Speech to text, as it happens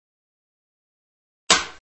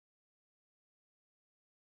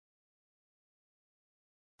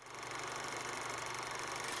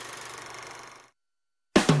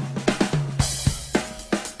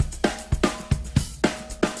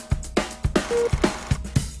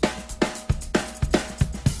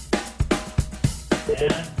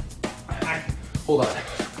Hold on.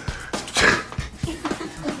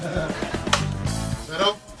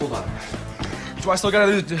 Settle. Hold on. Do I still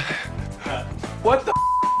gotta do... What the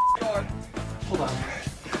Hold on.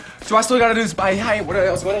 Do I still gotta do this by... Hi, what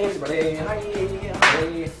else? What else? Ready? Hi.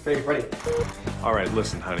 Ready. All right,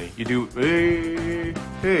 listen, honey. You do...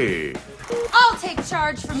 Hey. I'll take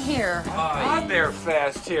charge from here. On there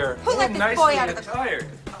fast here. Who let this boy out of the... Tired.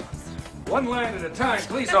 One line at a time,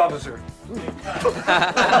 please, officer.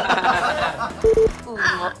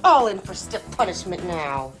 We're all in for stiff punishment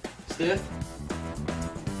now. Stiff?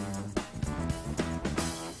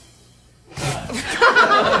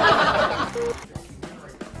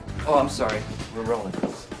 Oh, I'm sorry. We're rolling.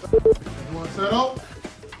 Everyone settle.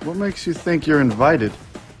 What makes you think you're invited?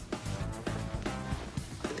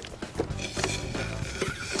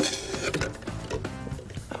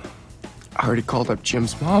 I already called up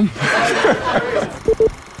Jim's mom.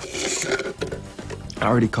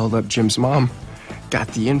 Got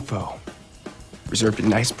the info. Reserved a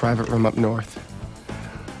nice private room up north.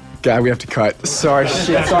 God, we have to cut. Sorry,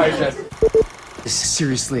 shit. Sorry, shit.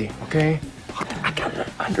 Seriously, okay? I got it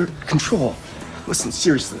under control. Listen,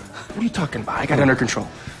 seriously. What are you talking about? I got it under control.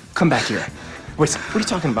 Come back here. Wait, what are you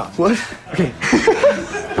talking about? What? Okay.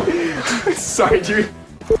 Sorry, dude.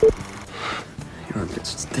 Your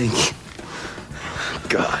armpits stink.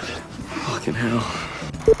 God. Fucking hell.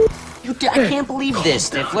 I can't believe this,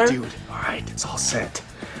 Stifler. Dude, all right, it's all set.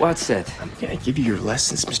 What's set? I'm gonna give you your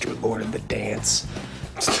lessons, Mr. Lord of the Dance.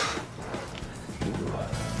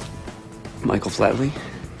 Michael Flatley?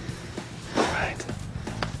 All right.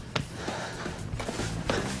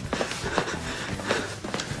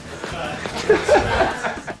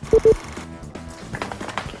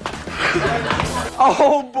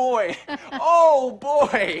 Oh, boy. Oh,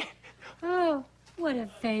 boy. Oh, what a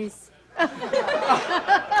face.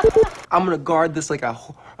 I'm gonna guard this like a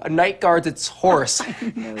knight guards its horse.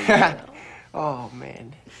 Oh,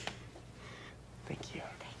 man. Thank you.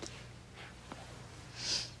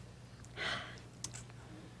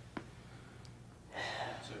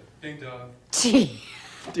 Ding dong. Gee.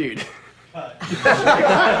 Dude.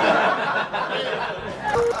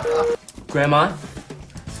 Grandma?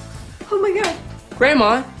 Oh my God.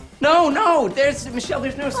 Grandma? No, there's Michelle,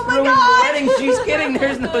 there's no screw in the wedding. She's kidding,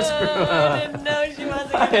 there's no screw. I didn't know she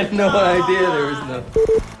wasn't. I had no idea there was no.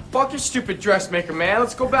 Fuck your stupid dressmaker, man.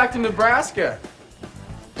 Let's go back to Nebraska.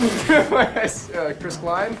 Chris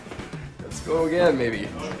Klein? Let's go again, maybe.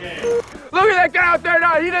 Okay. Look at that guy out there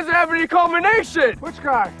now. He doesn't have any culmination. Which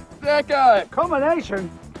guy? That guy.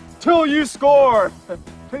 Culmination. Till you score.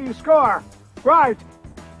 Till you score. Right.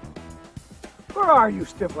 Where are you,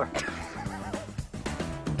 Stifler?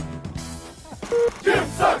 Jim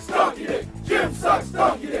sucks donkey dick. Jim sucks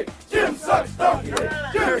donkey dick. Jim sucks donkey dick.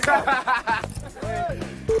 Jim sucks.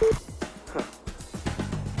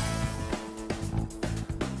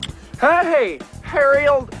 Hey, Harry,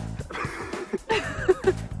 I'll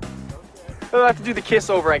have to do the kiss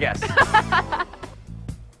over, I guess.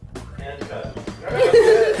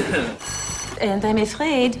 And I'm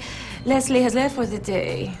afraid Leslie has left for the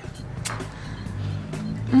day.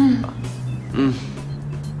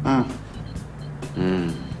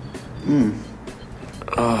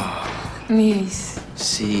 Oh. Yes.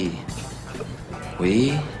 See.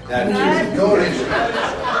 We?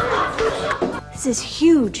 This is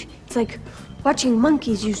huge. It's like watching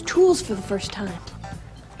monkeys use tools for the first time.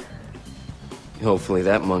 Hopefully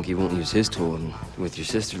that monkey won't use his tool with your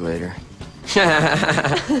sister later.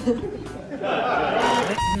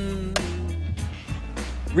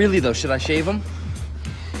 Really though, should I shave him?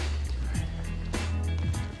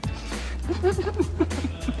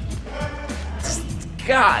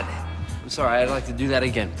 God! I'm sorry, I'd like to do that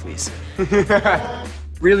again, please.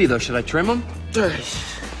 Really though, should I trim him?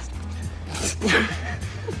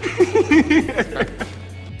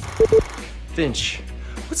 Finch,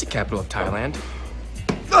 what's the capital of Thailand?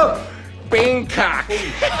 Bangkok.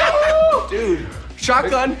 Dude,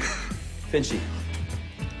 shotgun. Finchy.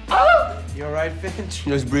 You all right, Finch?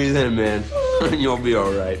 Just breathe in, man. You'll be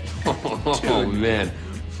all right. Oh, man.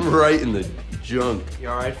 Right in the junk. You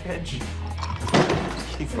all right, Finch?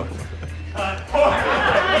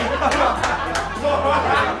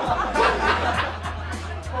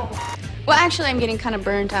 Well, actually, I'm getting kind of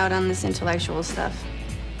burnt out on this intellectual stuff.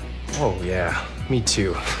 Oh, yeah. Me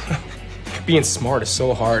too. Being smart is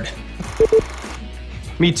so hard.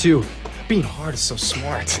 Me too. Being hard is so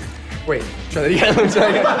smart. Wait, try that again. Try that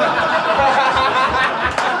again.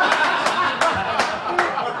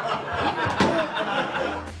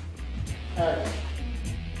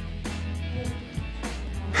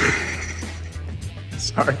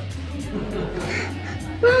 Sorry.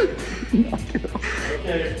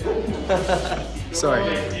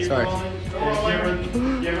 Sorry. Sorry.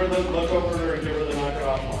 Give her the look over her and give her the knock it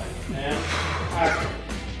off line. And action.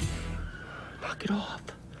 Knock it off.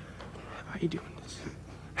 Why are you doing this?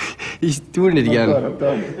 He's doing it again.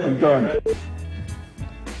 I'm done.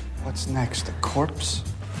 What's next? A corpse?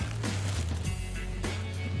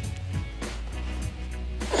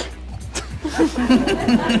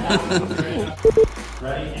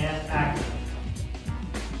 Ready and action.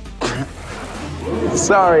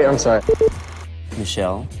 Sorry, I'm sorry.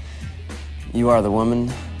 Michelle, you are the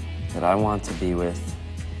woman that I want to be with,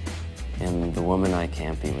 and the woman I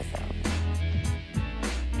can't be without.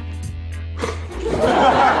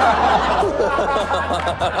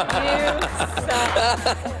 You